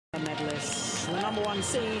Medalists, the #1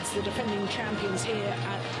 seeds, the defending champions here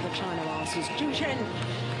at the China Masters, Chen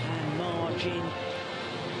and Jin.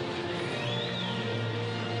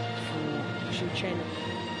 For Chen,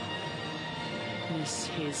 this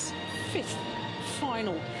is his 5th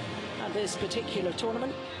final at this particular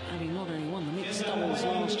tournament, having not only won the mixed doubles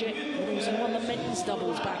last year, but also won the men's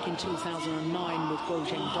doubles back in 2009 with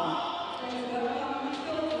Changzhou.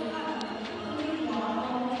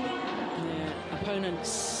 Their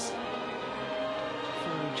opponents,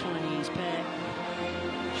 Chinese pair,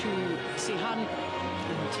 Zihan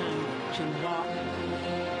and Tang, Jinhua,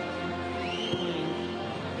 playing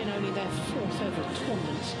in only their 4th ever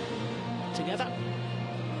tournament together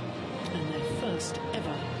and their 1st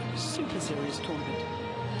ever Super Series tournament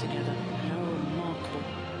together. How remarkable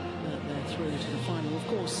that they're through to the final. Of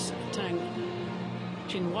course, Tang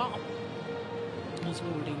Jinhua has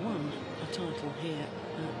already won a title here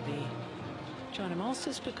at the China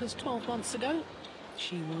Masters, because 12 months ago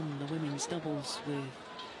she won the women's doubles with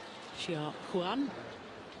Huan,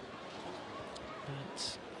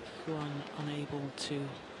 but Huan unable to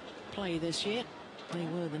play this year. They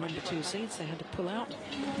were the #2 seeds. They had to pull out,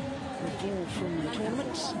 withdraw from the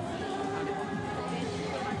tournament.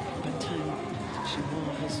 But Tang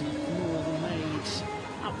Jinhua has more than made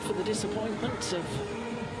up for the disappointment of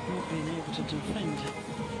not being able to defend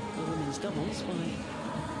the women's doubles by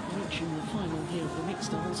reaching the final here of the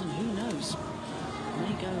mixed doubles, and who knows,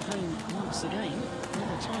 may go home once again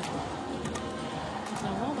with a title.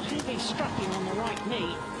 Now, rather heavy strapping on the right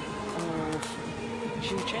knee of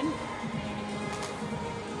Chen.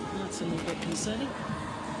 That's a little bit concerning.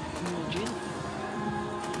 Jin,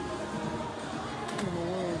 former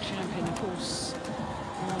world champion, of course.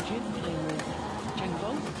 Jin playing with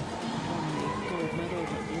Changzhou, won the gold medal at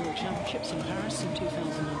the World Championships in Paris in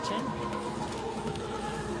 2010.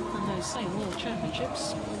 And those same World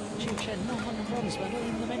Championships, Chen won the bronze medal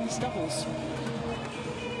in the men's doubles.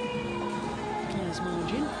 There's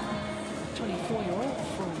Jin, 24-year-old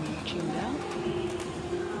from Qingdao,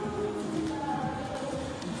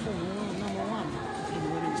 and former world #1 in the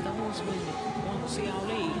women's doubles with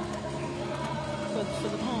Li. But for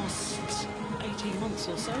the past 18 months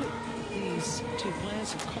or so, these two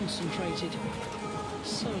players have concentrated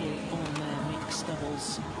solely on their mixed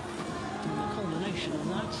doubles, and the culmination of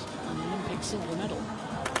that, an Olympic silver medal.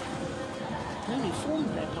 They only formed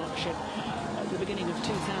their partnership at the beginning of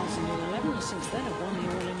 2011. Since then, have won the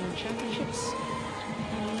All England Championships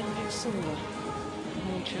and Olympic silver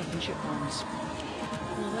World Championship bronze.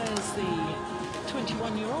 Well, there's the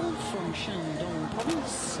 21-year-old from Shandong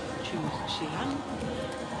Province, Zihan,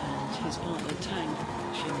 and his partner Tang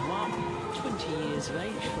Jinhua, 20 years of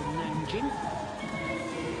age, from Nanjing.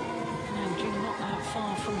 Nanjing not that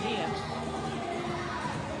far from here.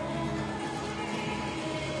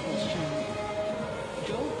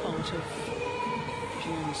 Part of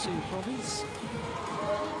Jiangsu province.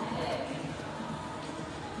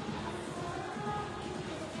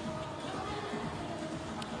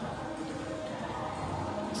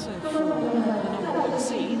 So for the #1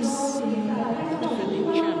 seeds, the defending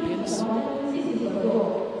champions,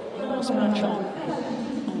 last match on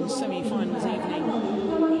semi-finals evening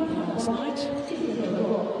last night,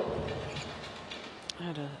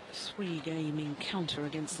 had a 3-game encounter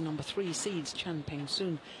against the #3 seeds, Chan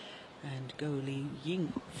Peng-soon and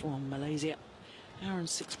Li-Ning from Malaysia. Hour and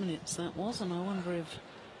 6 minutes that was, and I wonder if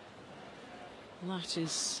that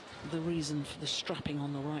is the reason for the strapping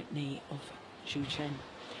on the right knee of Chen.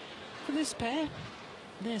 For this pair,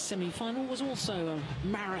 their semi-final was also a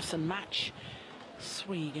marathon match.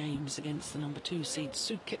 3 games against the #2 seeds,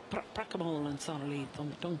 Sukip Prakabol and Sarali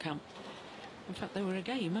Dongkamp. In fact, they were a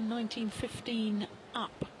game and 19-15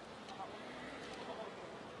 up,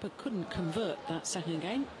 but couldn't convert that second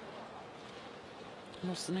game.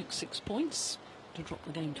 Lost the next 6 points to drop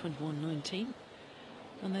the game 21-19.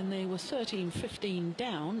 And then they were 13-15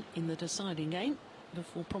 down in the deciding game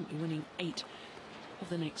before promptly winning 8 of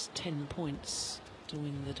the next 10 points to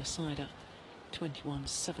win the decider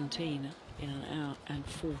 21-17 in an hour and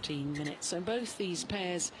 14 minutes. So both these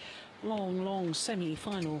pairs, long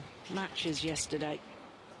semi-final matches yesterday.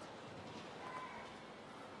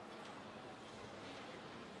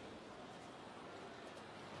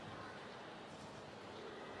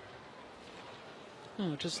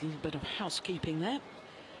 Oh, just a little bit of housekeeping there.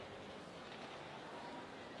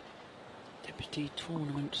 Deputy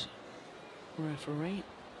tournament referee,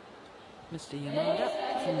 Mr. Yamada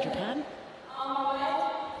from Japan.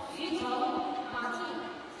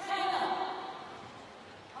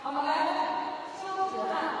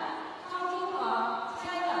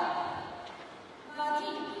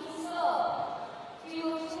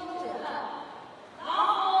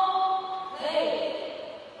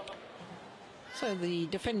 So the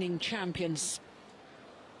defending champions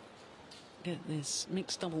get this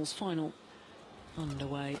mixed doubles final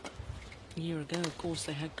underway. A year ago, of course,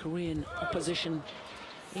 they had Korean opposition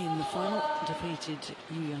in the final, defeated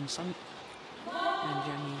Yu Young-sun and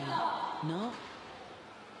Jang Na.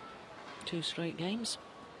 2 straight games.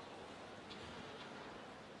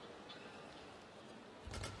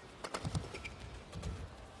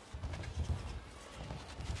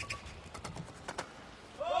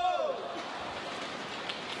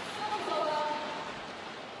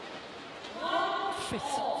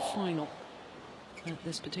 Fifth final at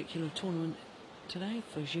this particular tournament today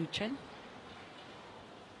for Chen.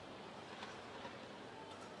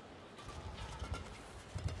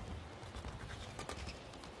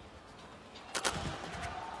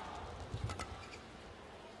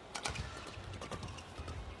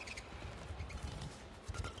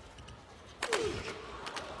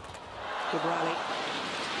 Good rally.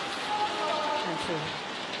 And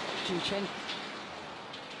for Chen,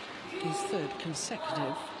 his 3rd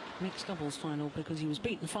consecutive mixed doubles final, because he was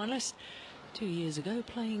beaten finalist 2 years ago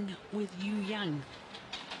playing with Yu Yang.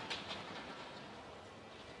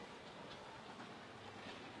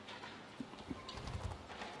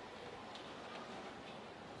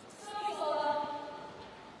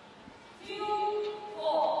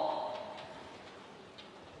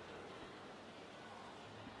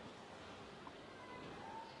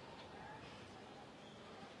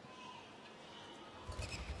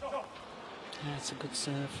 That's a good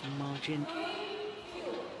serve from Ma Jin,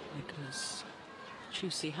 because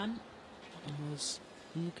Zihan was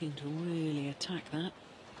looking to really attack that.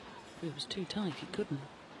 If it was too tight, he couldn't.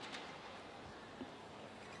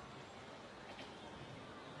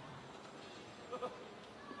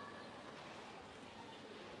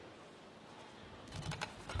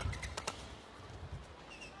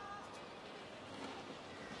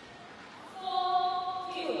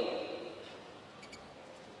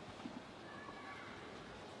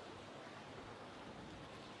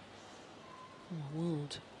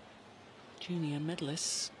 World Junior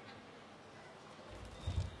medalists,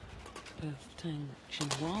 both Tang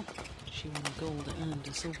Jinhua, she won a gold and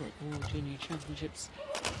a silver at World Junior Championships.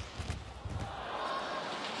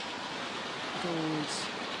 Gold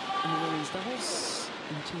in the women's doubles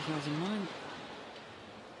in 2009,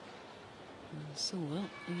 and silver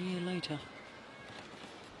a year later.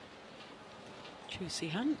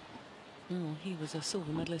 Zihan, well, he was a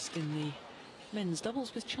silver medalist in the men's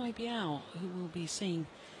doubles with Chai Biao, who we'll be seeing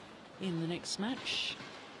in the next match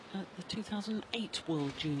at the 2008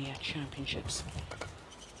 World Junior Championships.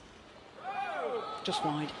 Just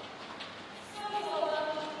wide.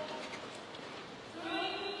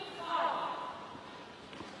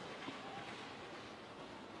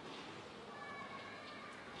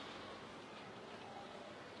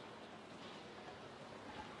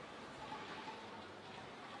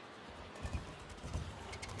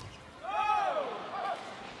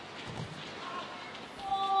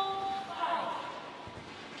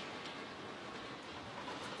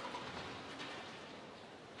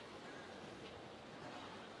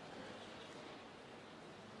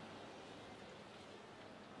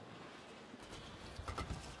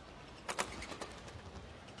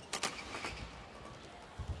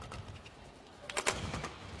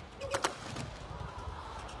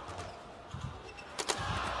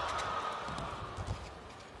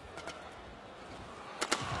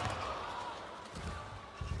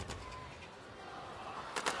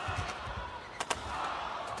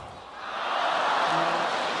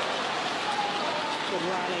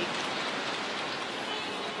 Rally.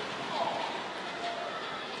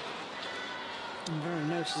 And very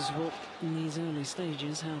noticeable in these early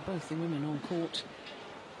stages how both the women on court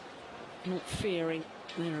not fearing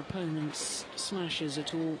their opponent's smashes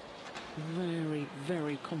at all. Very,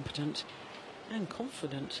 very competent and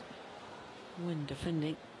confident when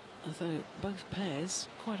defending, although both pairs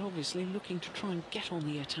quite obviously looking to try and get on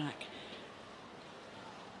the attack.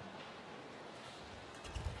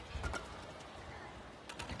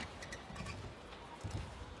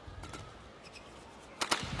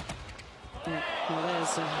 Well,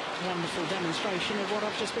 there's a wonderful demonstration of what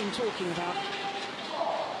I've just been talking about.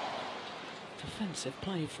 Defensive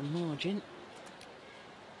play from Ma Jin.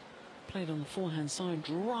 Played on the forehand side,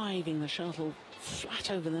 driving the shuttle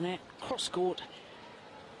flat over the net, cross court.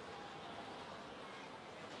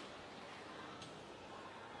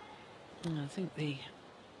 And I think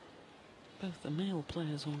both the male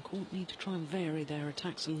players on court need to try and vary their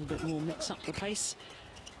attacks a little bit more, mix up the pace.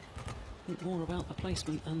 Think more about the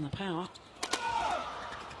placement than the power.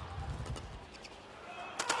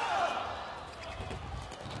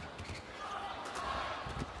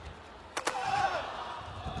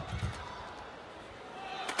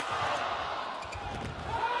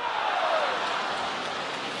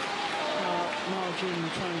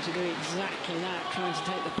 trying to do exactly that, trying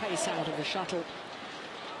to take the pace out of the shuttle.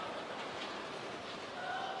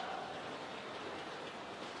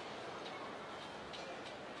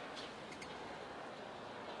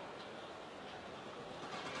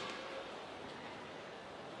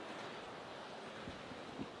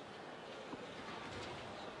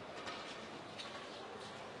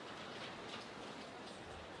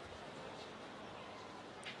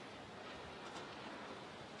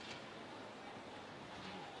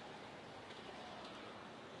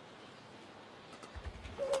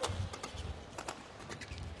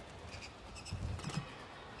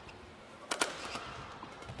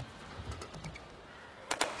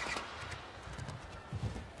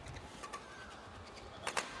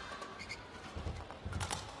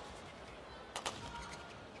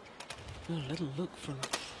 A little look from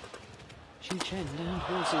Xincheng down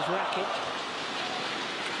towards his racket.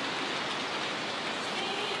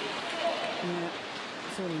 Yeah,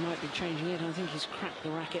 thought he might be changing it. I think he's cracked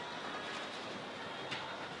the racket.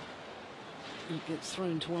 It gets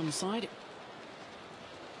thrown to one side.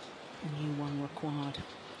 A new one required.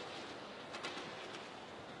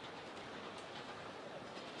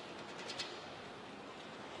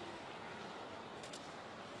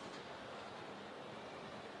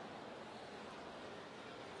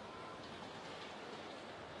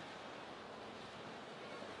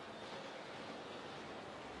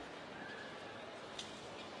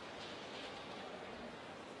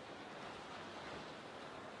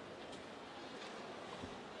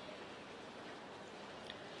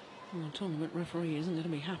 Well, the tournament referee isn't going to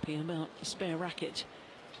be happy about the spare racket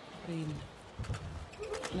being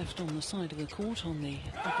left on the side of the court on the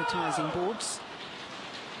advertising boards.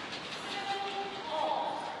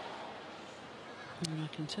 And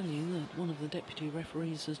I can tell you that one of the deputy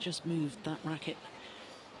referees has just moved that racket.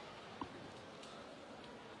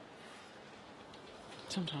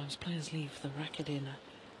 Sometimes players leave the racket in a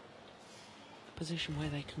position where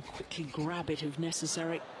they can quickly grab it if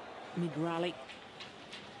necessary mid-rally.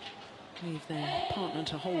 Leave their partner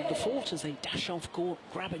to hold the fort as they dash off court,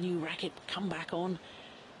 grab a new racket, come back on.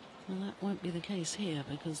 Well, that won't be the case here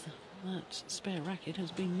because that spare racket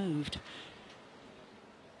has been moved.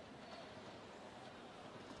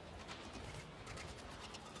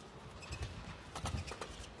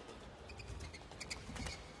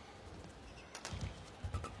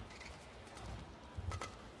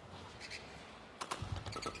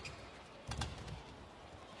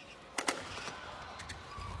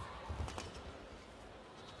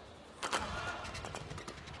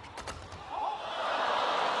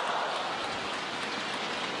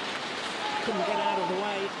 Couldn't get out of the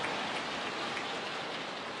way.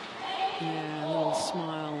 Yeah, a little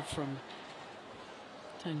smile from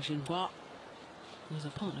Tang Jinhua. There's a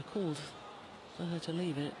partner called for her to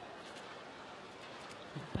leave it.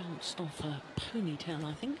 It bounced off her ponytail,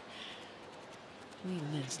 I think. And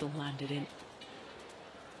even then still landed in.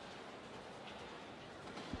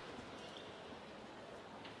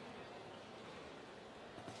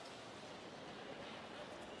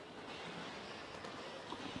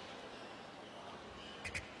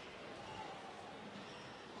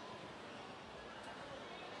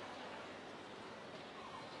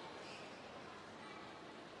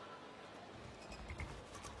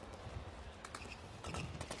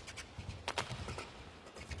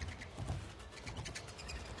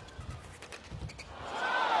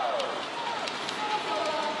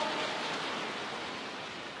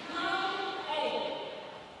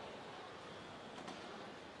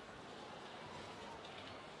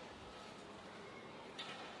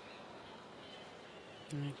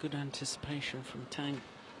 Good anticipation from Tang.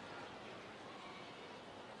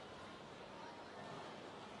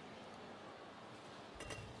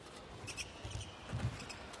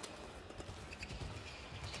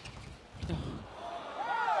 Oh,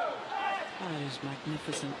 that is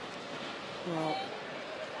magnificent. Well,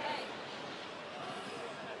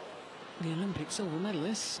 the Olympic silver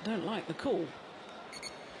medalists don't like the call.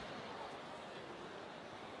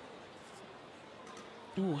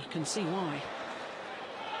 Oh, I can see why.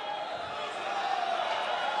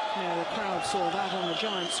 Yeah, the crowd saw that on the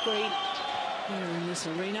giant screen here in this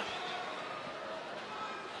arena.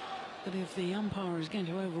 But if the umpire is going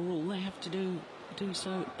to overrule, they have to do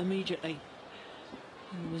so immediately.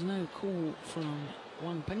 There was no call from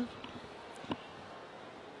Wang Ping.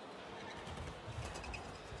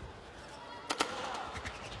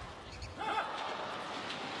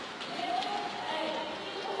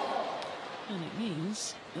 And it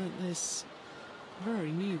means that this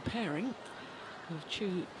very new pairing of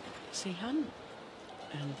Zihan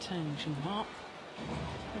and Tang Jinhua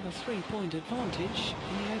Have a 3-point advantage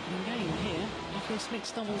in the opening game here of this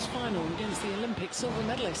mixed doubles final against the Olympic silver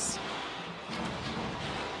medalists.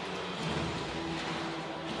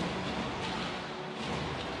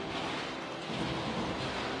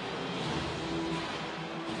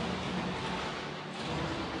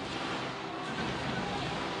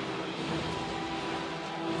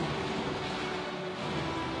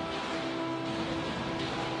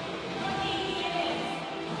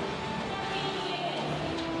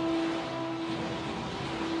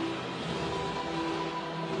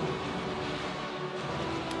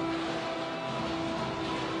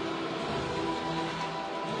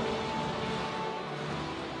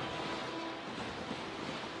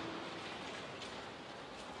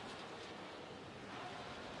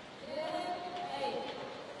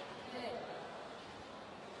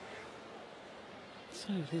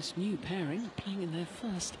 So this new pairing playing in their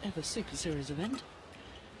first ever Super Series event.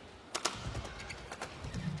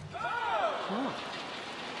 Oh,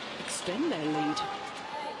 extend their lead.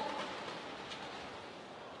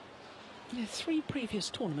 In their 3 previous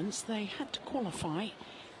tournaments, they had to qualify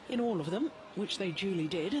in all of them, which they duly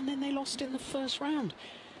did, and then they lost in the first round.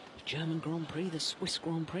 The German Grand Prix, the Swiss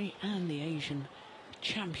Grand Prix, and the Asian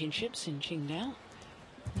Championships in Qingdao.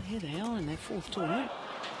 And here they are in their 4th tournament,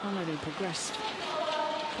 already progressed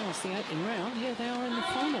past the opening round. Here they are in the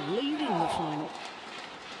final, leading the final.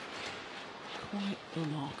 Quite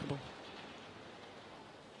remarkable.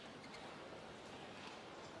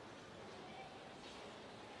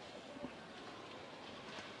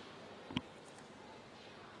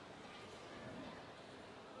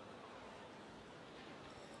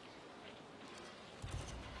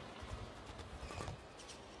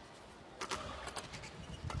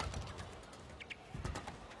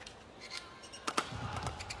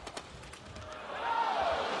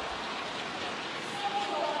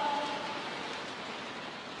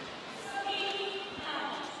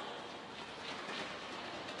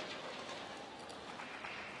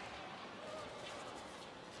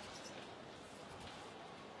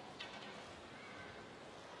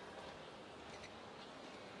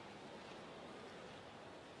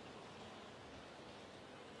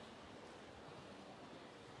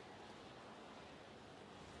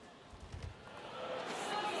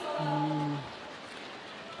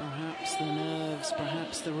 Perhaps the nerves,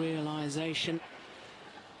 perhaps the realisation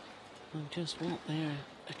of just what they're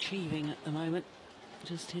achieving at the moment.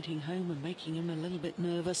 Just hitting home and making him a little bit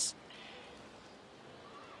nervous.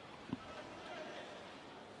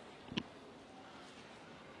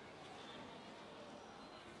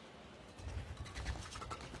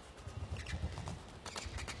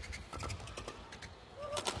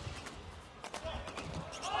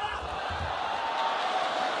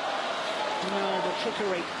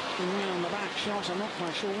 Trickery around the back shot. I'm not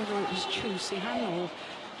quite sure whether it was Zihan or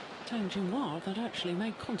Tang that actually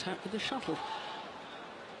made contact with the shuttle.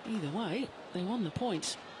 Either way, they won the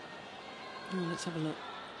points. Oh, let's have a look.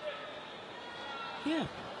 Yeah.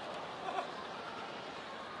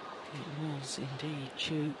 It was indeed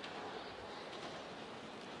Chu.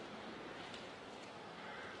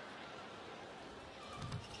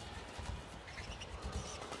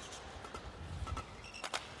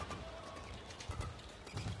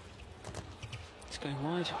 Going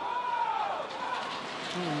wide. Oh,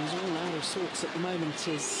 he's all out of sorts at the moment,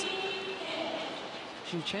 is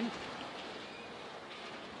Xincheng.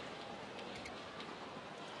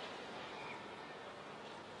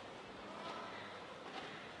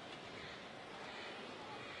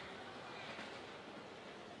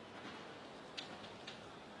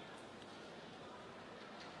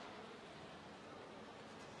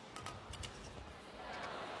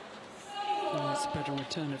 Oh, that's a better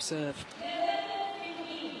return of serve.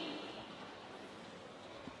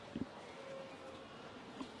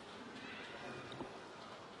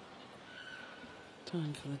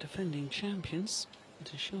 Time for the defending champions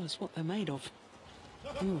to show us what they're made of.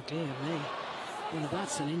 Oh dear me. Well,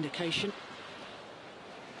 that's an indication.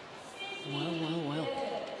 Well, well, well.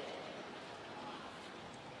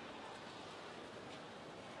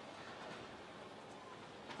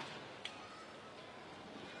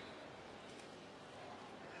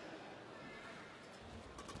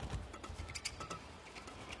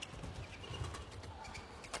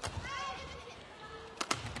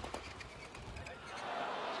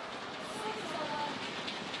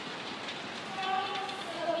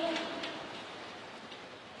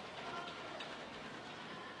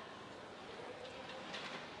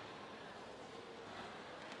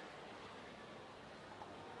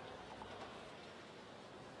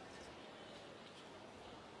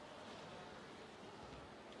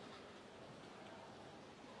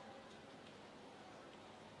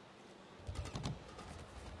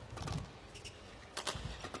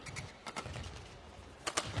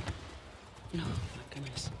 Oh, my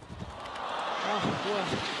goodness. Oh, well,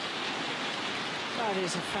 that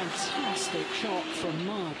is a fantastic shot from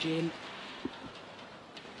Ma Jin.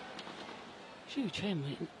 Chen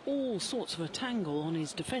in all sorts of a tangle on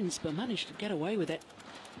his defence, but managed to get away with it.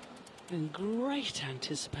 And great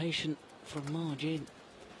anticipation from Ma Jin.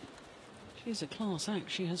 She's a class act.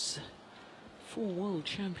 She has 4 World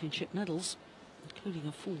Championship medals, including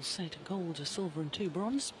a full set of gold, a silver and 2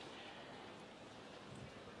 bronze.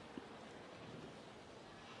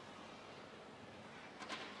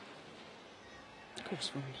 Of course,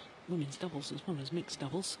 from women's doubles as well as mixed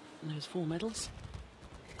doubles, and those 4 medals.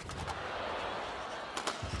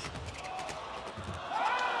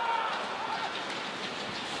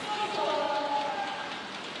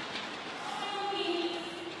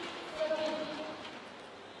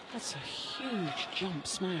 That's a huge jump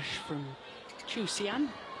smash from Zihan.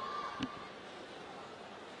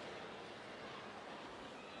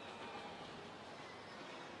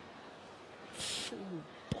 Full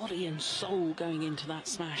body and soul going into that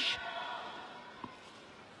smash.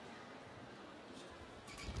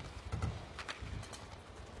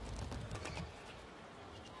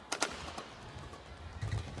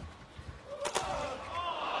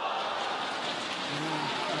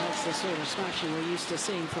 The sort of smashing we're used to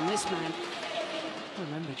seeing from this man. I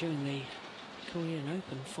remember during the Korean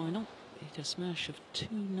Open final, he had a smash of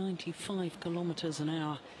 295 kilometers an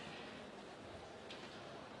hour.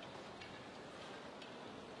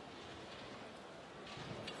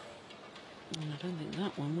 And I don't think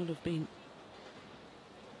that one would have been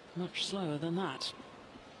much slower than that,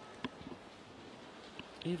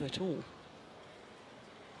 if at all.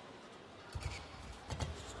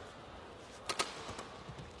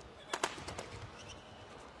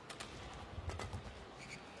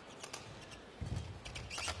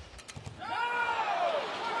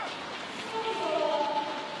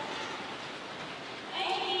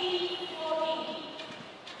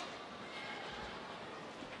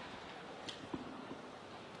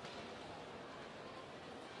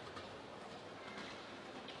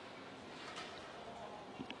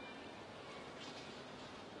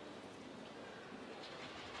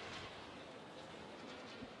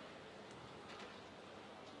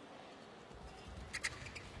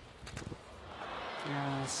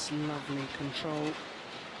 Yes, lovely control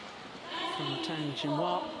from Tang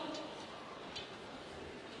Jinhua.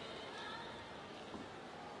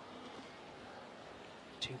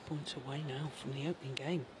 Two points away now from the opening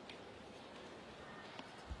game.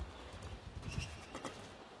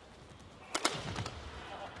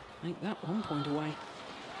 Make that 1 point away.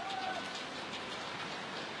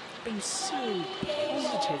 Been so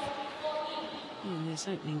positive in this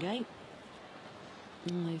opening game,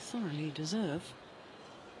 and they thoroughly deserve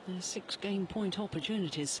their 6 game point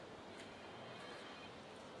opportunities.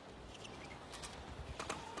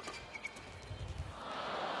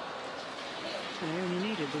 They only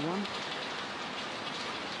needed the one.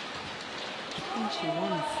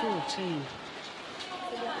 21-14.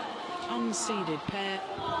 Unseeded pair.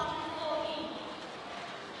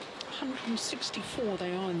 164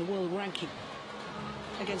 they are in the world ranking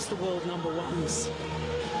against the world #1s.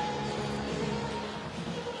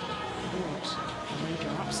 What a major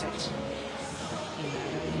upset in that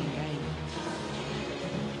opening game.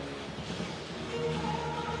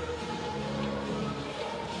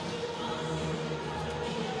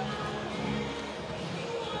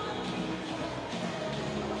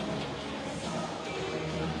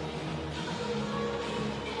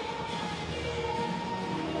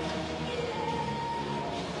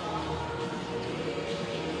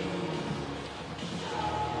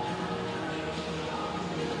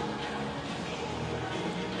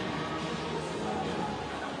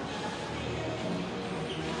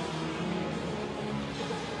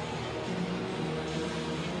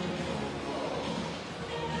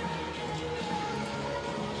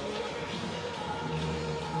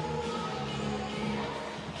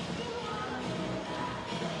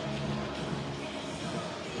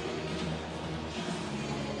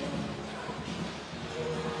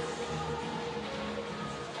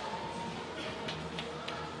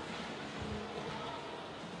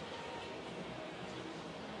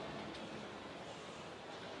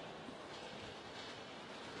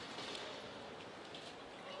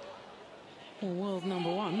 World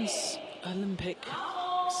 #1s, Olympic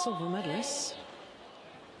silver medalists,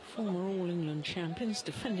 former All England champions,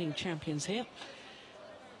 defending champions here.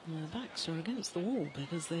 And their backs are against the wall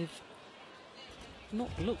because they've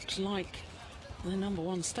not looked like their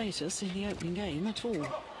 #1 status in the opening game at all.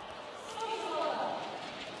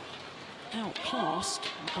 Outclassed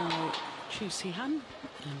by Zihan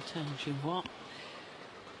and Tang Jinhua.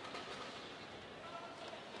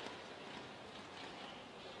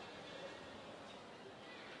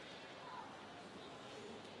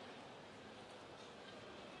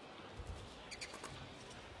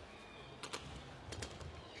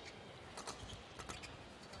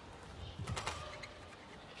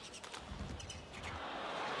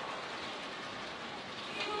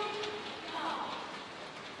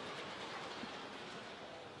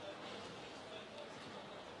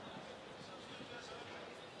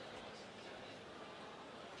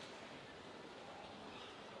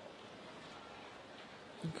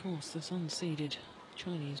 Of course, this unseeded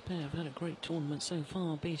Chinese pair have had a great tournament so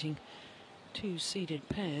far, beating two seeded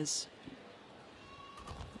pairs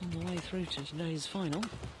on the way through to today's final.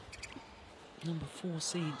 Number 4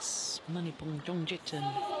 seeds Manipong Dongjit and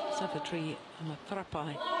Savitri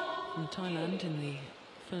Amatrapai from Thailand in the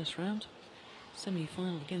first round.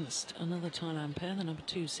 Semi-final against another Thailand pair, the number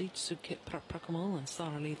 2 seeds Sukit Prakamol and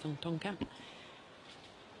Sarali Thongtongkap.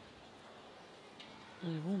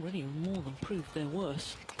 They've already more than proved their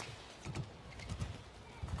worth.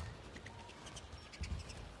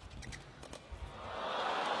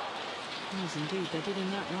 Yes, indeed, they did in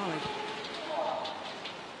that ride.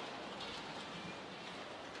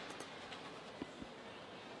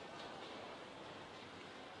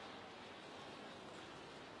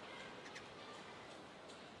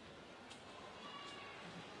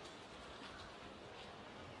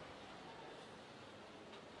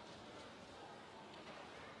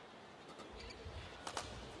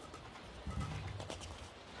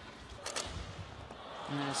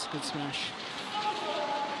 That's a good smash.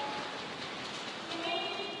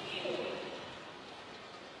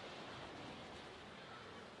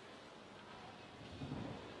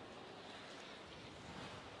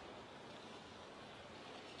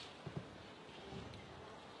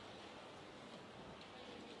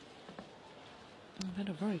 I've had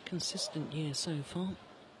a very consistent year so far.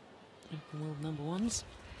 Open world number ones.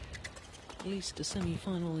 At least a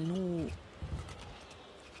semi-final in all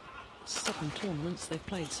 7 tournaments they've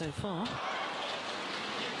played so far.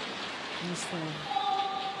 It's their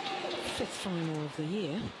 5th final of the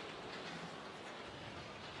year.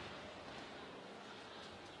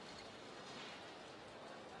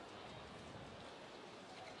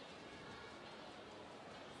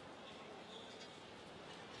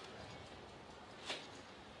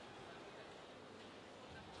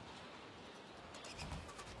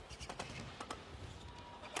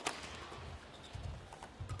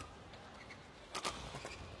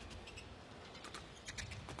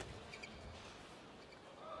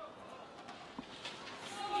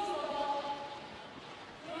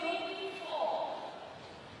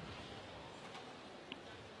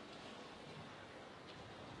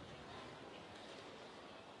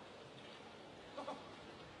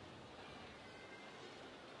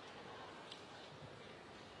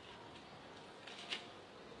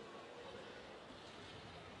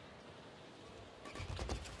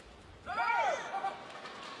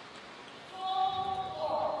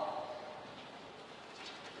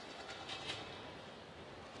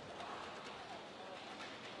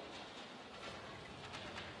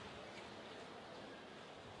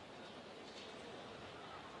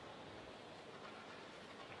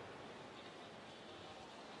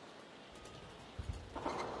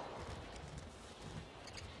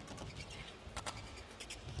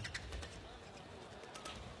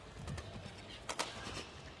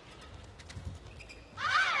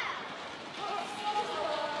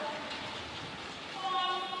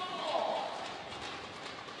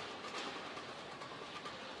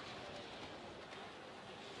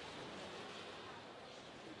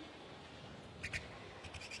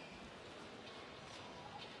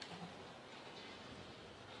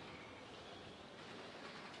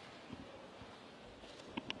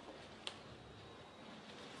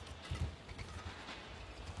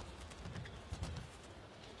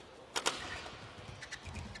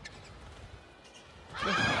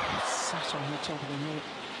 Sat on the top of the net.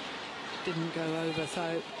 Didn't go over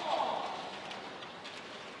though.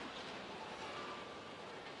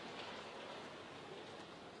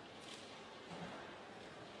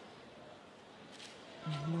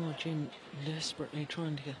 Margin desperately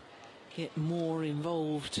trying to get more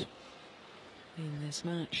involved in this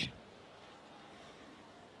match.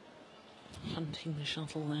 Hunting the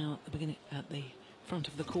shuttle now at the beginning, at the front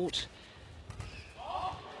of the court.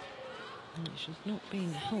 And she's not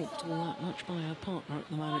being helped all that much by her partner at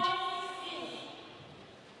the moment.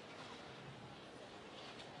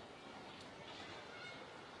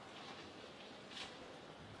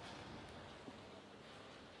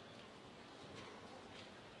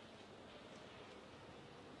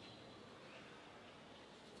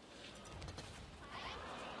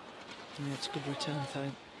 Yeah, it's a good return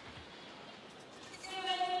though.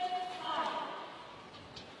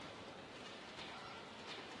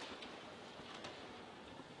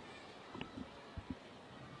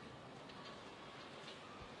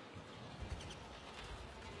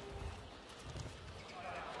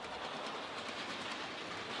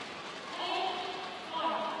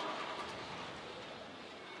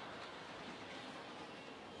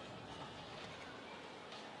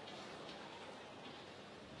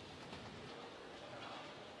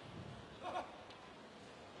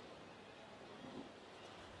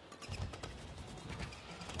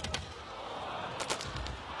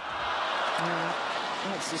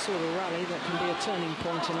 the sort of rally that can be a turning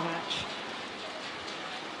point in a match.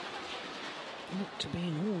 Look to be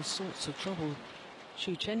in all sorts of trouble,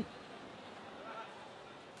 Chen.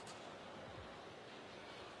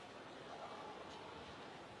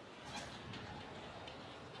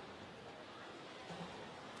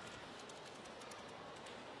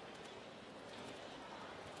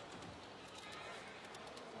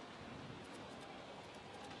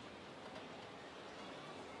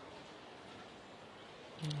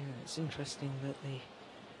 It's interesting that the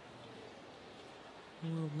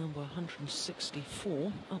world number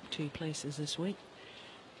 164 up 2 places this week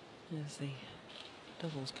is the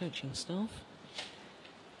doubles coaching staff.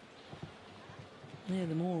 They're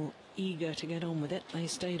the more eager to get on with it. They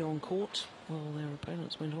stayed on court while their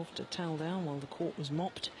opponents went off to towel down while the court was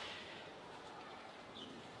mopped.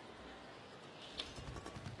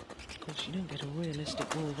 Of course, you don't get a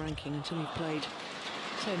realistic world ranking until you've played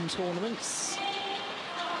 10 tournaments.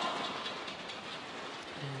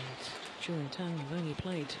 Zhu and Tang have only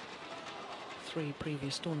played 3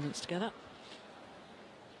 previous tournaments together,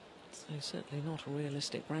 so certainly not a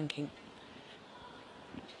realistic ranking.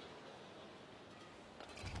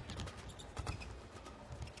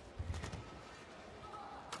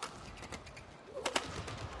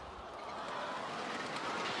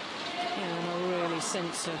 Yeah, and I really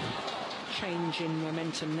sense a change in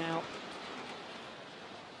momentum now.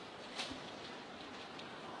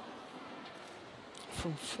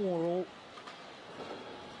 From 4-all,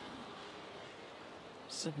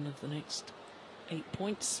 7 of the next 8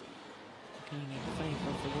 points going in favour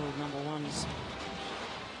of the world number ones.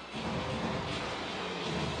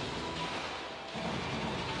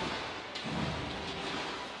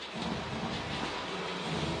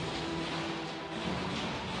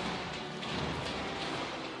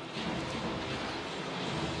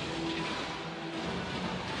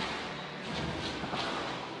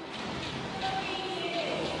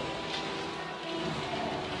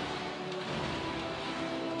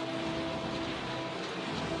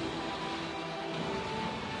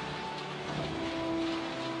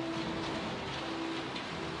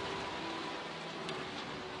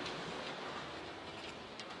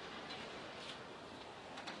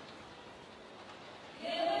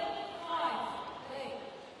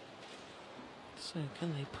 So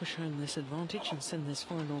can they push home this advantage and send this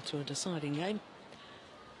final to a deciding game?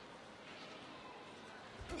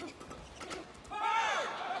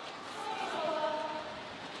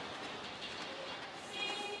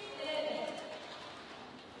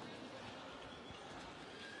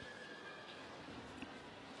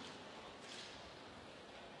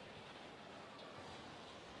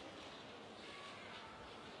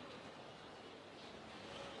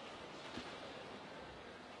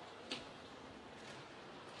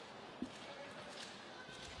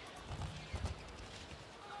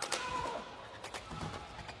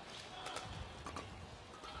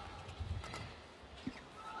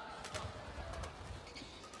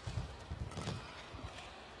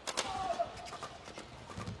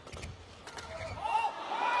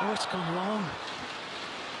 Oh, it's gone long.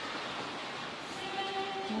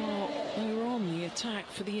 Well, they were on the attack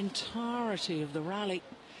for the entirety of the rally.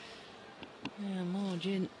 Yeah,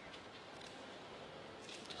 Margin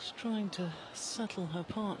just trying to settle her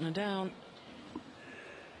partner down.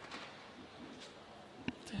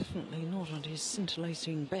 Definitely not at his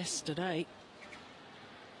scintillating best today.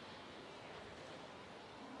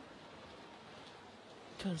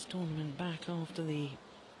 First tournament back after the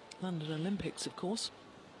London Olympics, of course.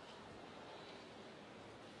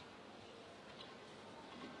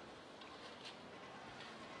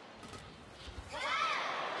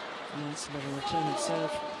 Nice little return of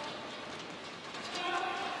serve.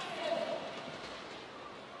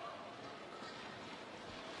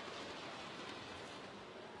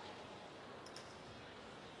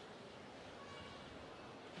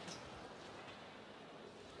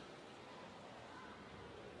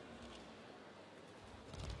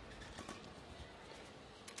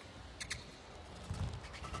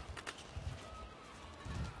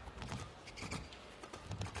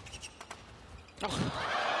 Oh.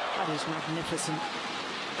 That is magnificent.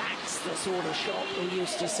 That's the sort of shot we're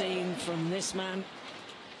used to seeing from this man.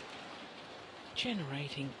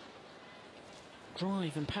 Generating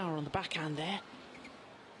drive and power on the backhand there.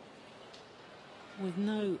 With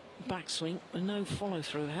no backswing, with no follow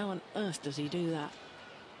through. How on earth does he do that?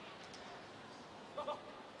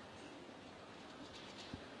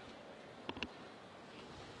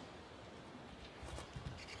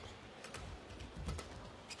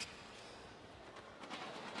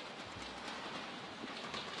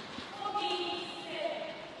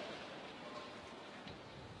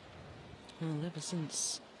 Well, ever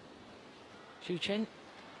since Chen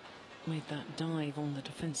made that dive on the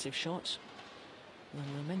defensive shot, the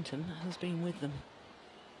momentum has been with them.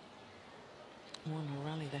 Won a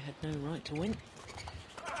rally they had no right to win.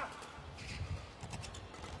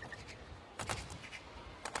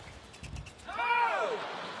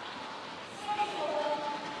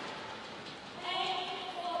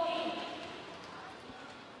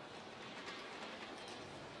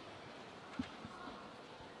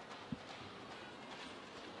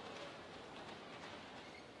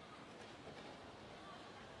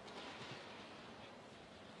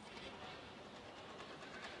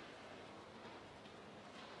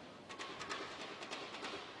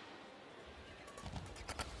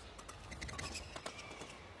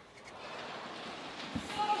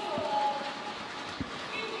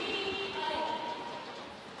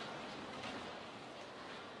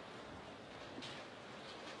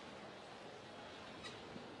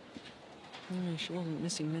 No, she wasn't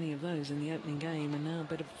missing many of those in the opening game, and now a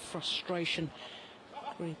bit of frustration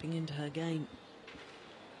creeping into her game.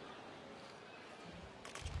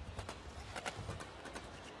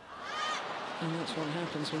 And that's what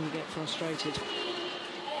happens when you get frustrated.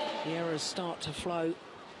 The errors start to flow.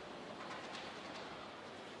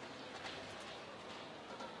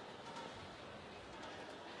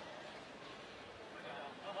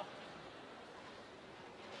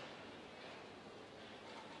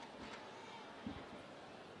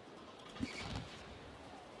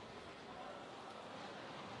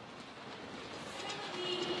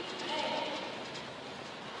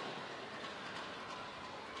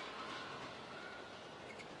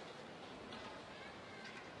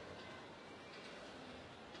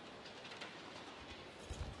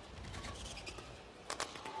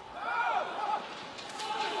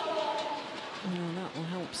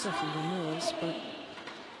 Settle the nerves, but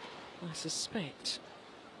I suspect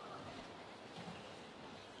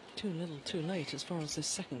too little too late as far as this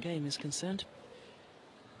second game is concerned.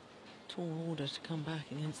 Tall order to come back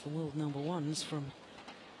against the world #1s from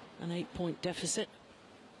an 8-point deficit.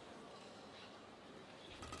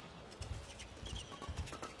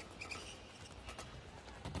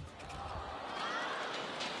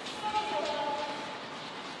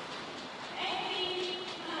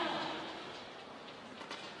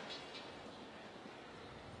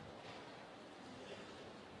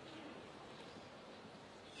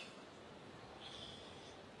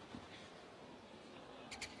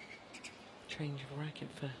 Change of racket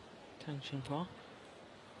for Tang,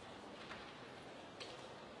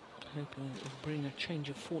 hoping it will bring a change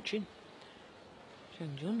of fortune.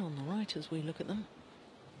 Changzhou on the right as we look at them.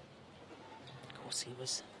 Of course, he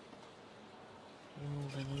was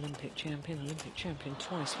world and Olympic champion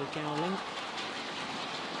twice with Gao.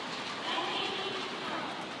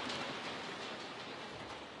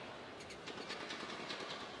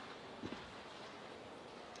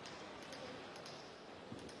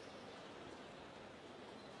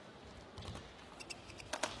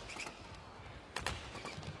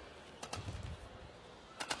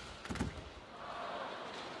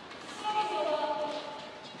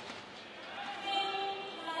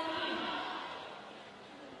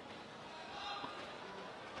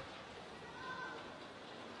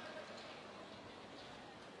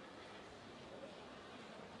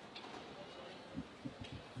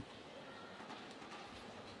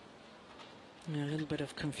 A little bit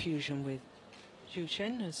of confusion with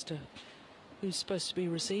Chen as to who's supposed to be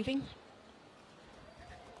receiving.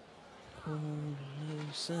 Low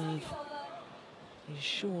serve is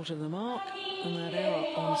short of the mark, and that error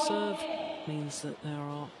on serve means that there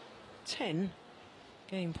are 10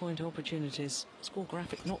 game point opportunities. Score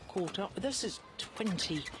graphic not caught up, but this is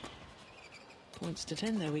 20 points to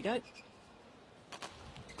 10. There we go.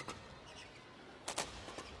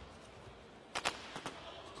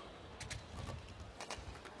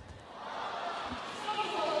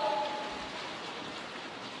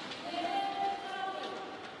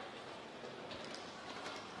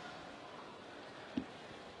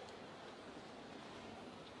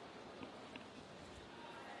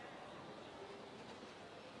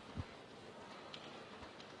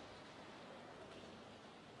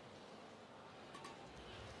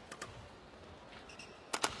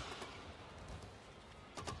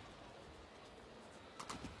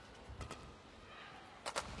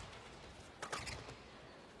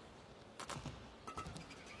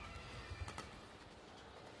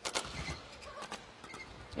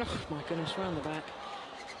 Oh my goodness, round the back.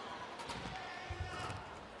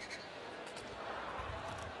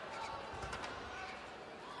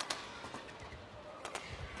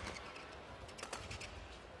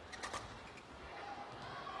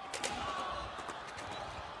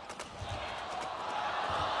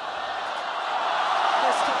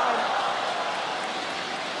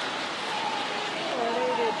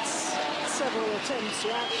 attempts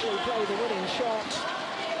to actually play the winning shot.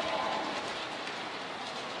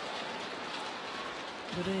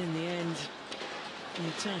 But in the end, the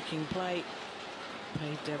attacking play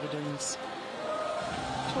paid dividends.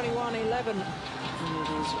 21-11, and it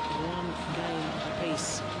is one game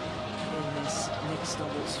apiece in this mixed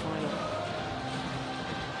doubles final.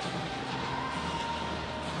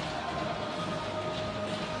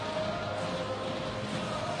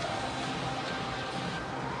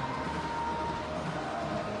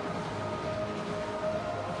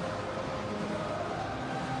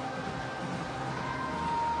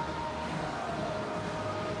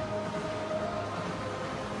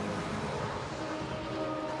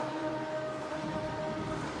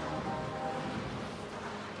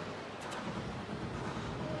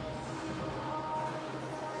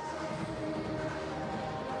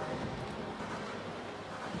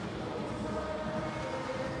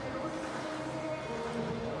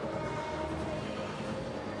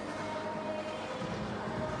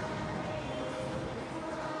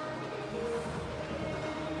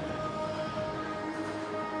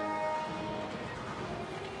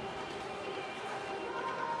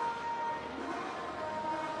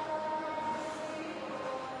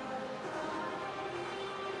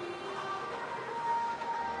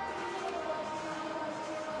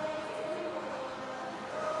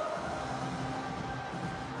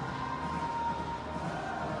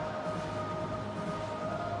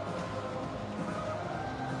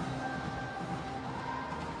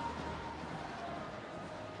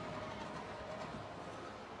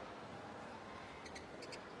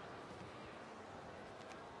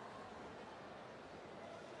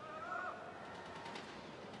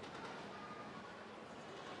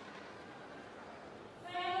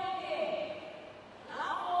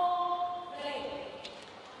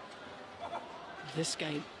 This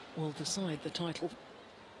game will decide the title.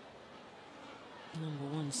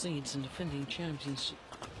 Number 1 seeds and defending champions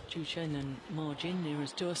Chen and Jin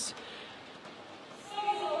nearest to us.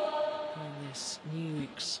 And this new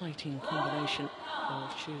exciting combination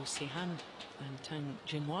of Zihan and Tang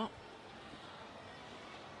Jinhua.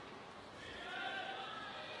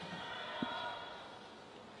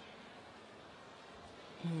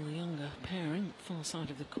 Well, the younger pairing, far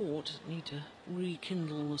side of the court, need to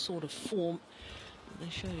rekindle the sort of form that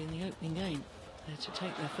they showed in the opening game. They're to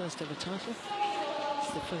take their first ever title.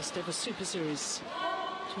 It's the first ever Super Series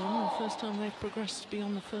tournament, the first time they've progressed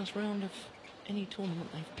beyond the first round of any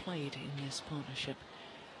tournament they've played in this partnership.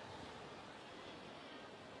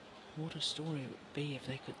 What a story it would be if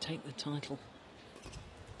they could take the title.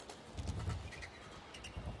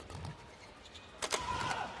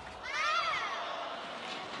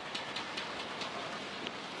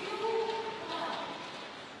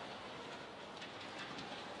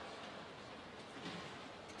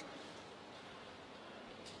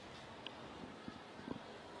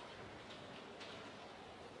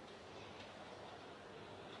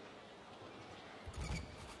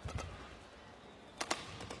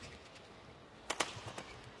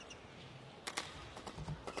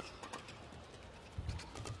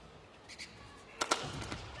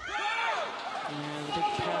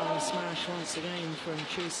 Smash once again from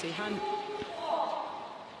Zihan.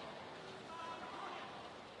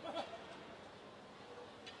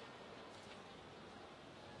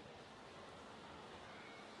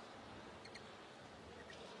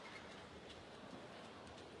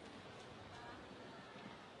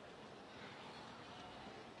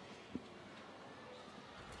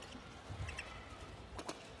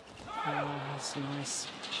 Oh, that's nice.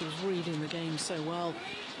 She was reading the game so well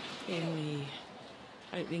in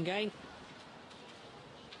the opening game.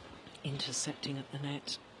 Intercepting at the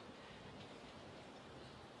net.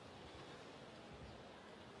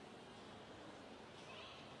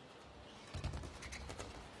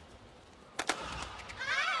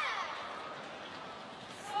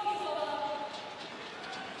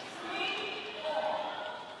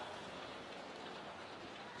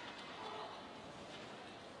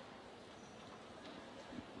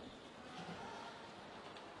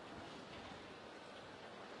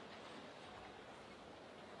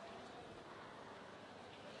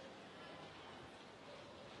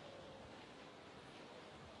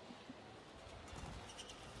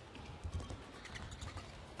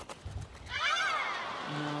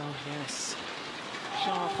 Yes,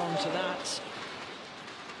 sharp onto that.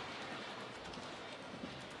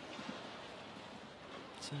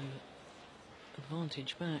 So,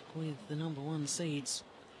 advantage back with the number 1 seeds,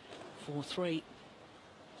 4-3.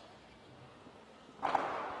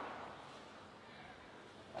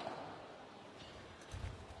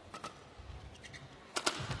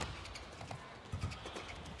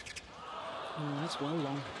 was well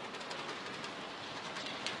long.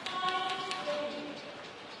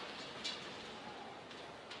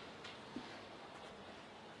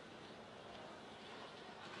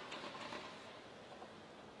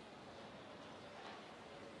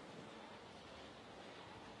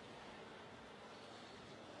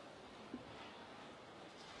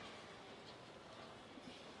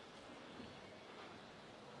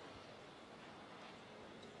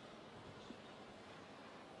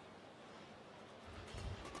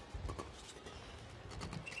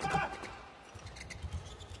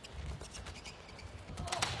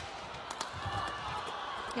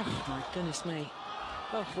 Oh, my goodness me.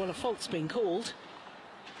 Oh, well, a fault's been called.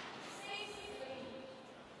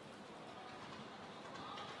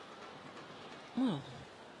 Well,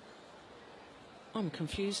 I'm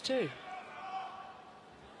confused too.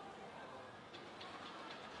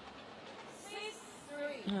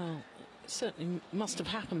 Well, it certainly must have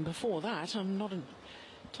happened before that. I'm not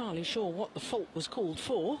entirely sure what the fault was called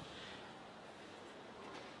for.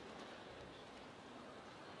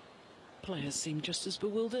 Players seem just as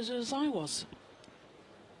bewildered as I was.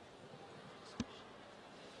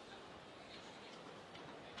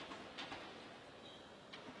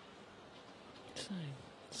 So,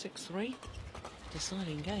 6-3,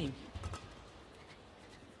 deciding game.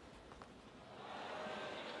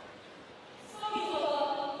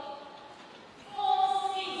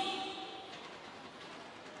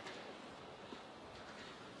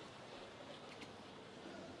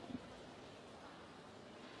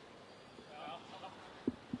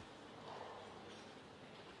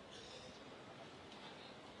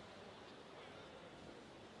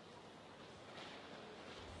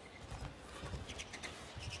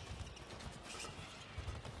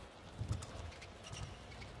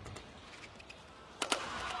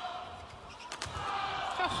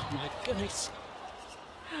 Oh my goodness,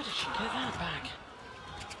 how did she get that back?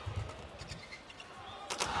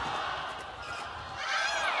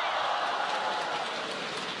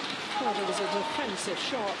 Well, there was a defensive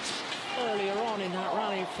shot earlier on in that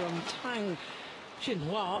rally from Tang,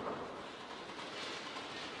 Jinhua.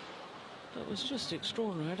 That was just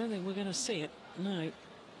extraordinary. I don't think we're going to see it, no.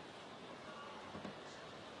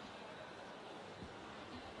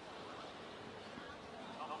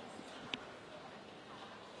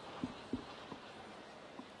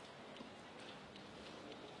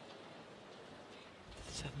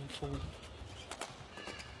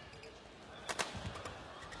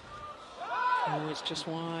 Oh, it's just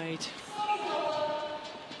wide.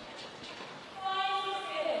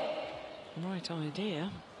 Right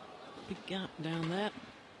idea. Big gap down there.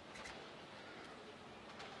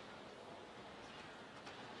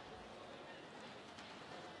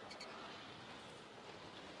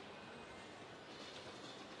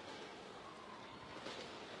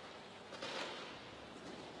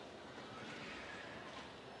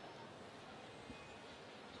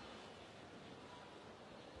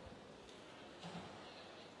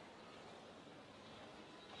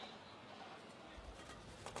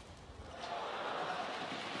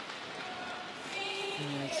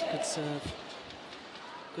 Yeah, it's a good serve.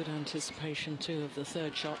 Good anticipation too of the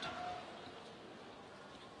third shot.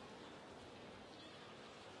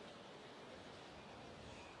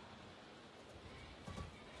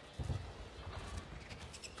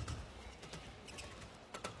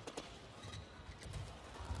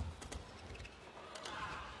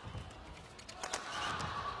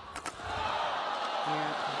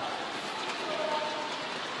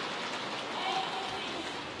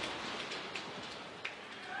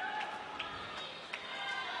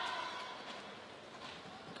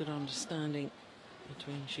 Good understanding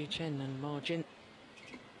between Chen and Margin.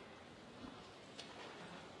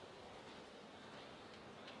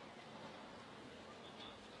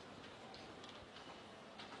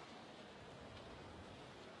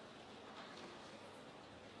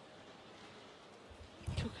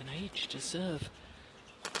 Took an age to serve.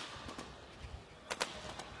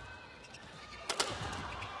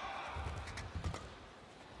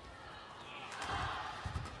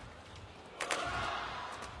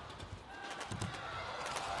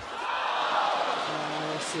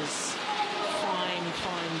 This is fine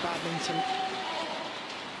badminton.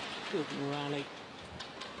 Good rally.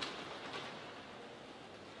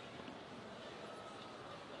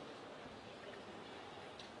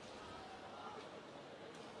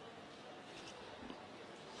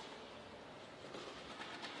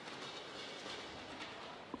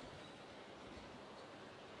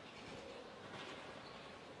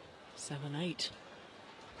 Seven, eight.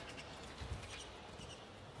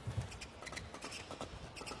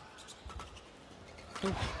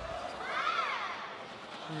 Oof.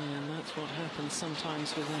 And that's what happens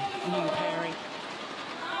sometimes with a new pairing.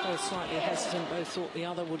 Both slightly hesitant, both thought the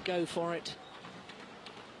other would go for it.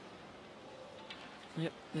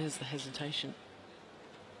 Yep, there's the hesitation.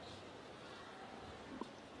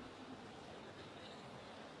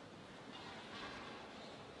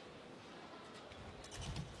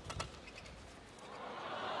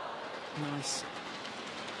 Nice.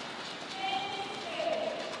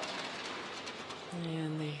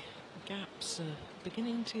 And the gaps are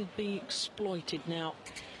beginning to be exploited now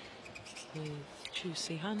with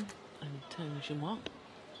Zihan and Tang.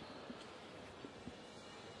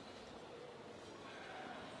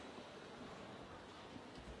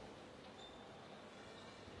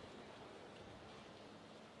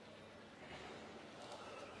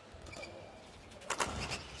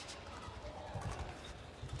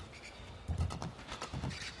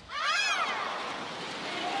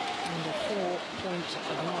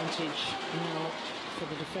 Advantage now for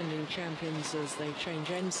the defending champions as they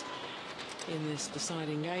change ends in this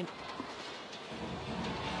deciding game.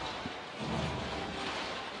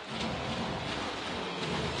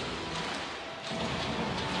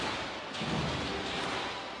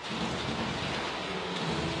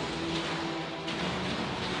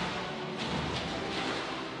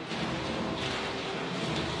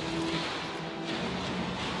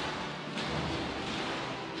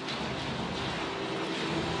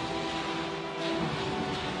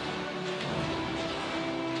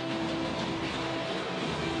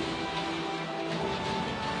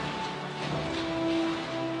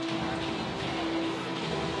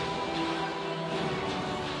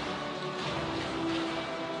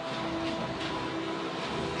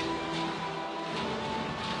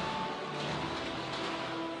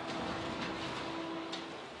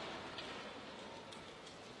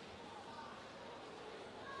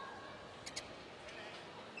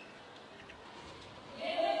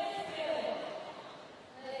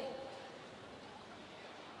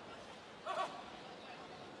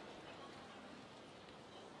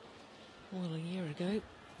 Well, a year ago,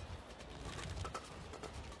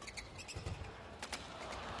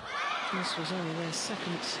 this was only their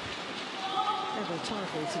second ever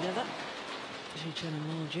title together. Chen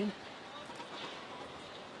and Margin,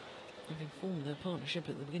 having formed their partnership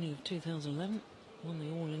at the beginning of 2011, won the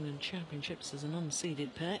All England Championships as an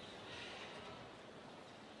unseeded pair,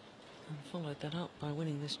 and followed that up by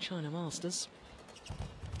winning this China Masters.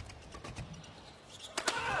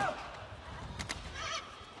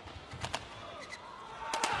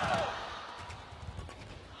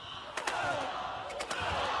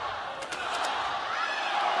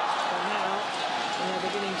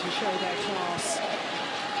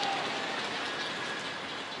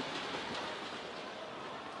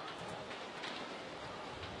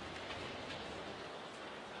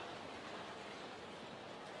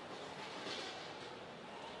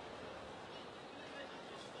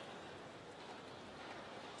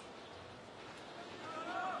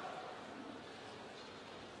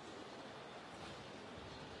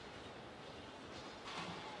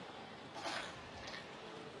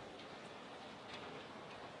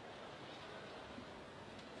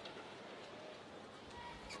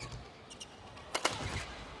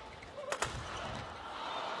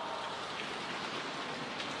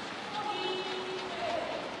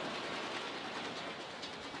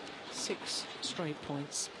 Six straight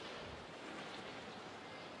points.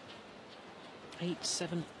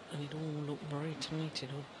 8-7, and it all looked very tight. It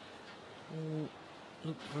all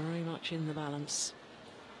looked very much in the balance.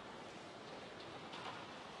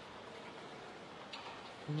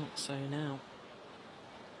 Not so now.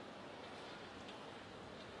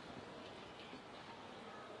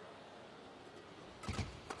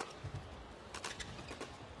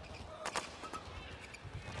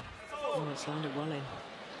 Oh, it's landed well in.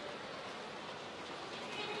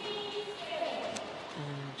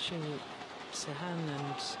 And Zihan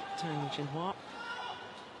and Tang Jinhua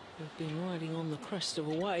have been riding on the crest of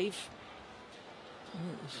a wave.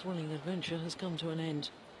 And the thrilling adventure has come to an end.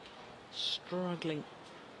 Struggling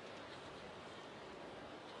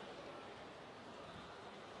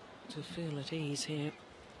to feel at ease here.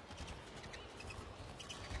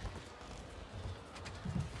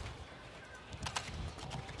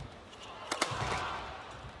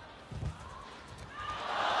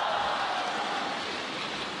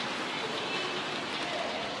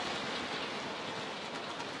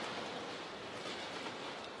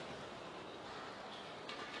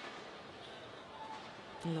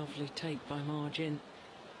 Lovely take by Margin.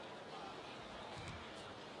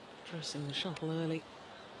 Dressing the shuttle early.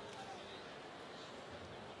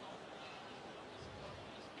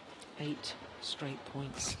 8 straight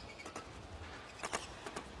points.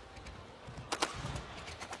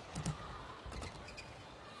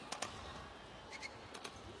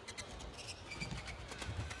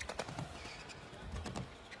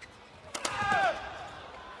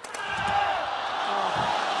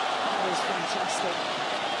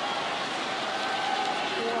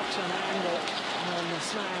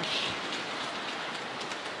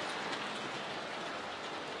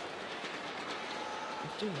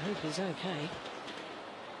 do hope he's okay.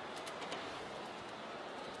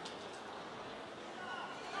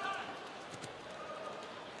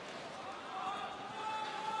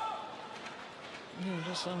 Yeah,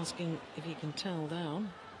 just asking if he can towel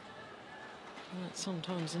down. That's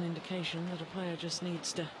sometimes an indication that a player just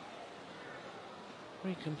needs to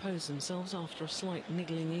recompose themselves after a slight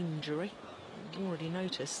niggling injury. I've already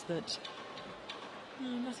noticed that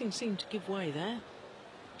nothing seemed to give way there.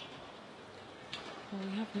 Well,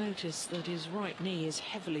 we have noticed that his right knee is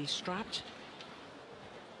heavily strapped.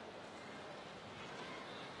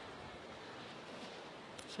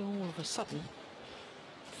 So all of a sudden,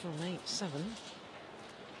 from 8-7,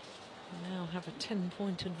 we now have a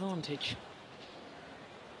 10-point advantage.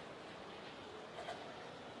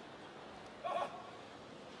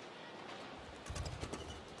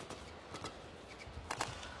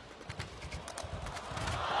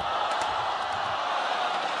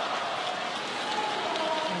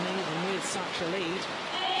 Such a lead,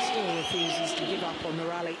 still refuses to give up on the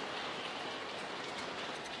rally.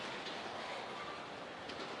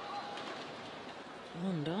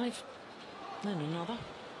 One dive, then another.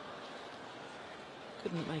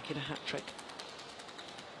 Couldn't make it a hat-trick.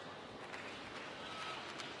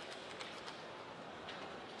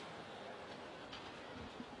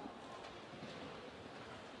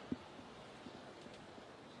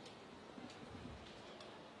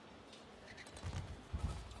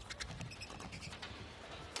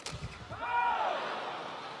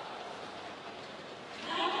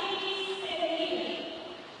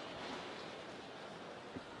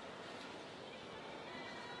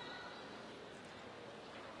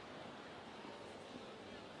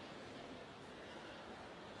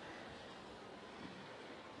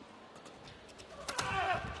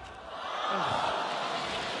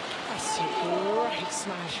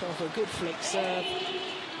 Smash off a good flick serve.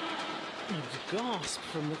 And a gasp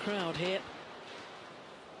from the crowd here.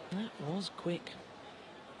 That was quick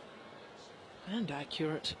and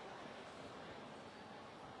accurate.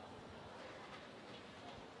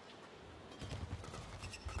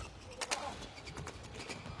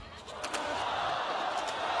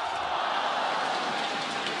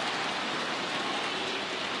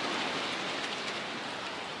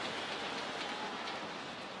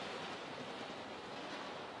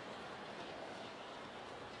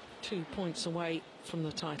 Two points away from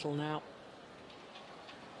the title now.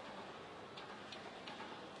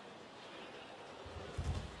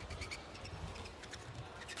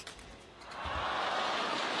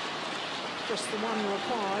 Just the one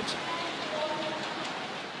required.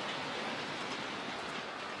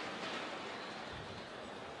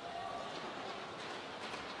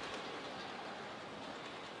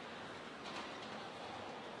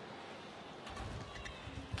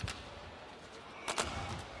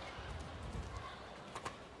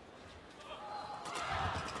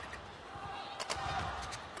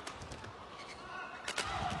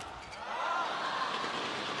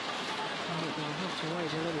 To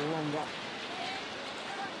wait a little longer.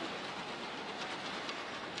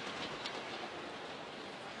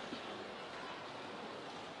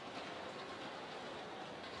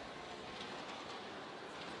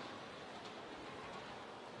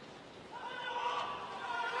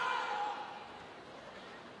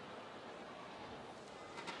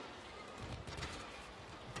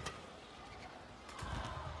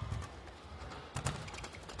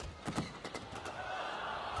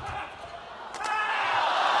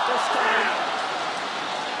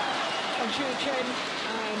 Chen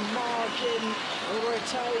and Margin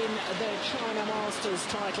retain their China Masters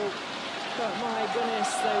title, but my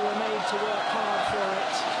goodness, they were made to work hard for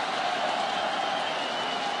it.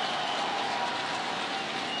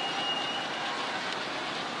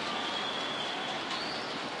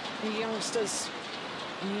 The youngsters,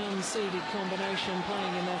 the unseeded combination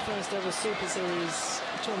playing in their first ever Super Series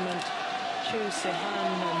tournament, Zihan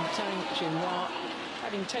and Tang Jinhua,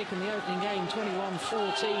 having taken the opening game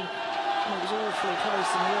 21-14. It was awfully close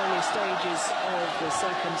in the early stages of the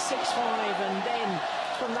second, 6-5, and then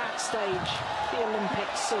from that stage, the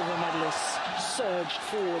Olympic silver medalists surged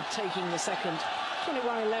forward, taking the second,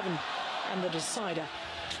 21-11, and the decider,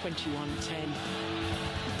 21-10.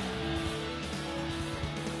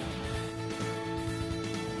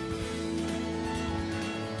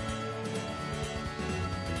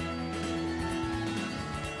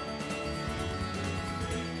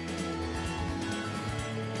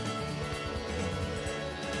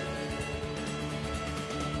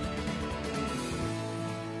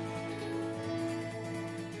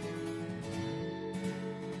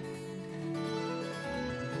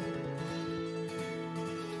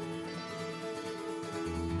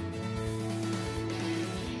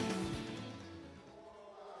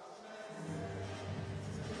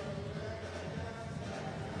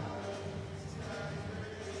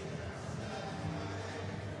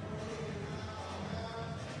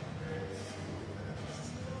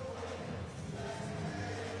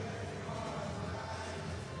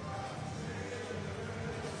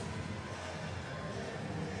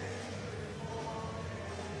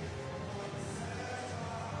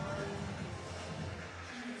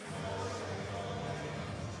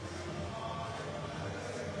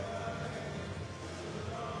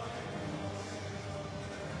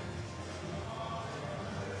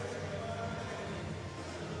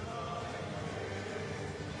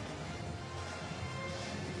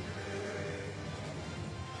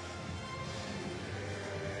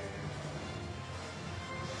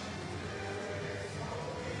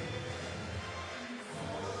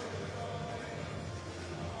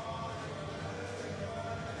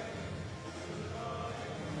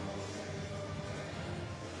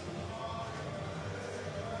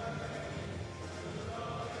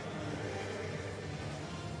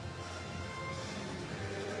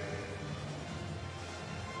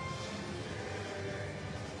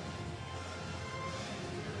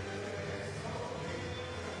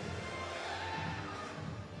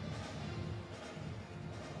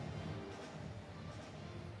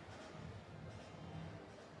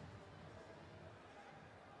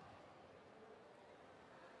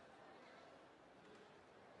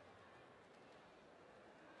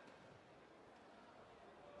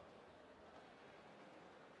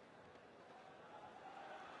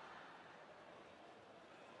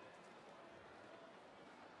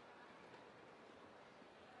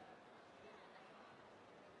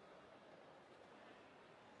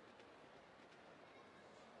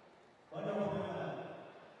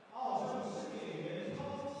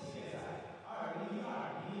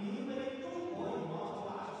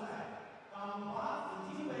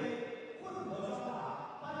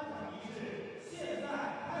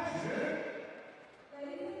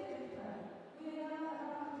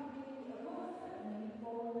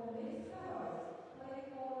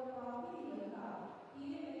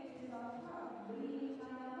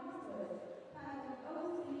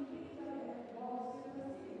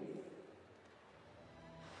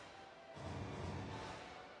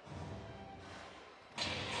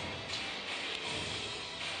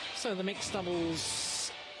 So the mixed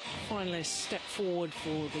doubles finalists step forward for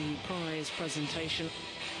the prize presentation.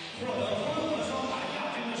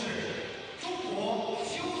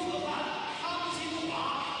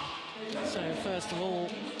 So first of all,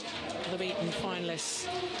 the beaten finalists,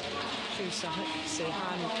 Zihan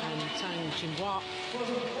and Tang Jinhua.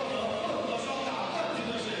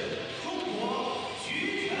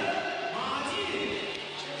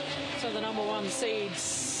 So the number one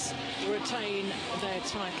seeds retain their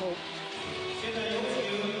title.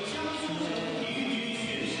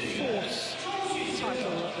 Fourth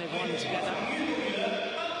title that they've won together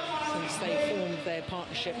since they formed their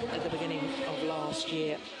partnership at the beginning of last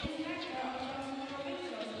year.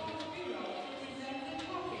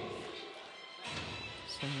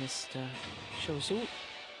 So Mr. Changzhou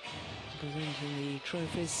presenting the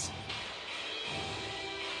trophies.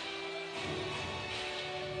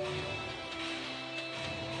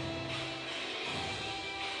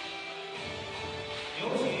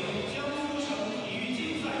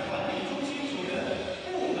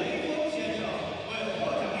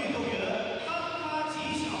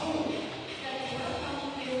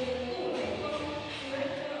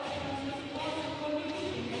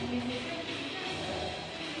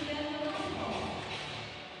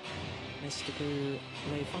 Mr.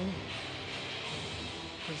 Li-Ning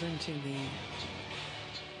presenting the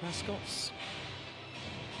mascots.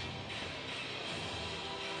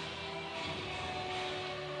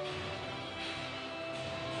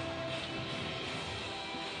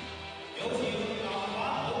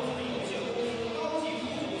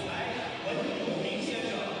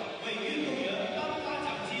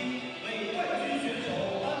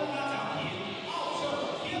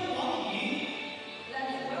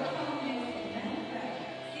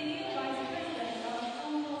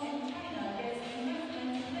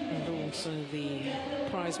 Also the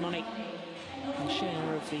prize money and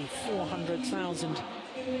share of the $400,000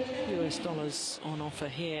 US on offer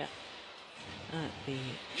here at the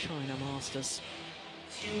China Masters.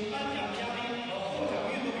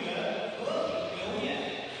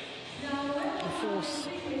 A fourth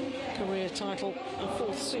career title, a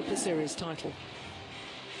fourth Super Series title,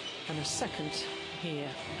 and a second here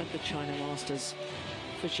at the China Masters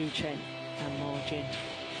for Chen and Ma Jin.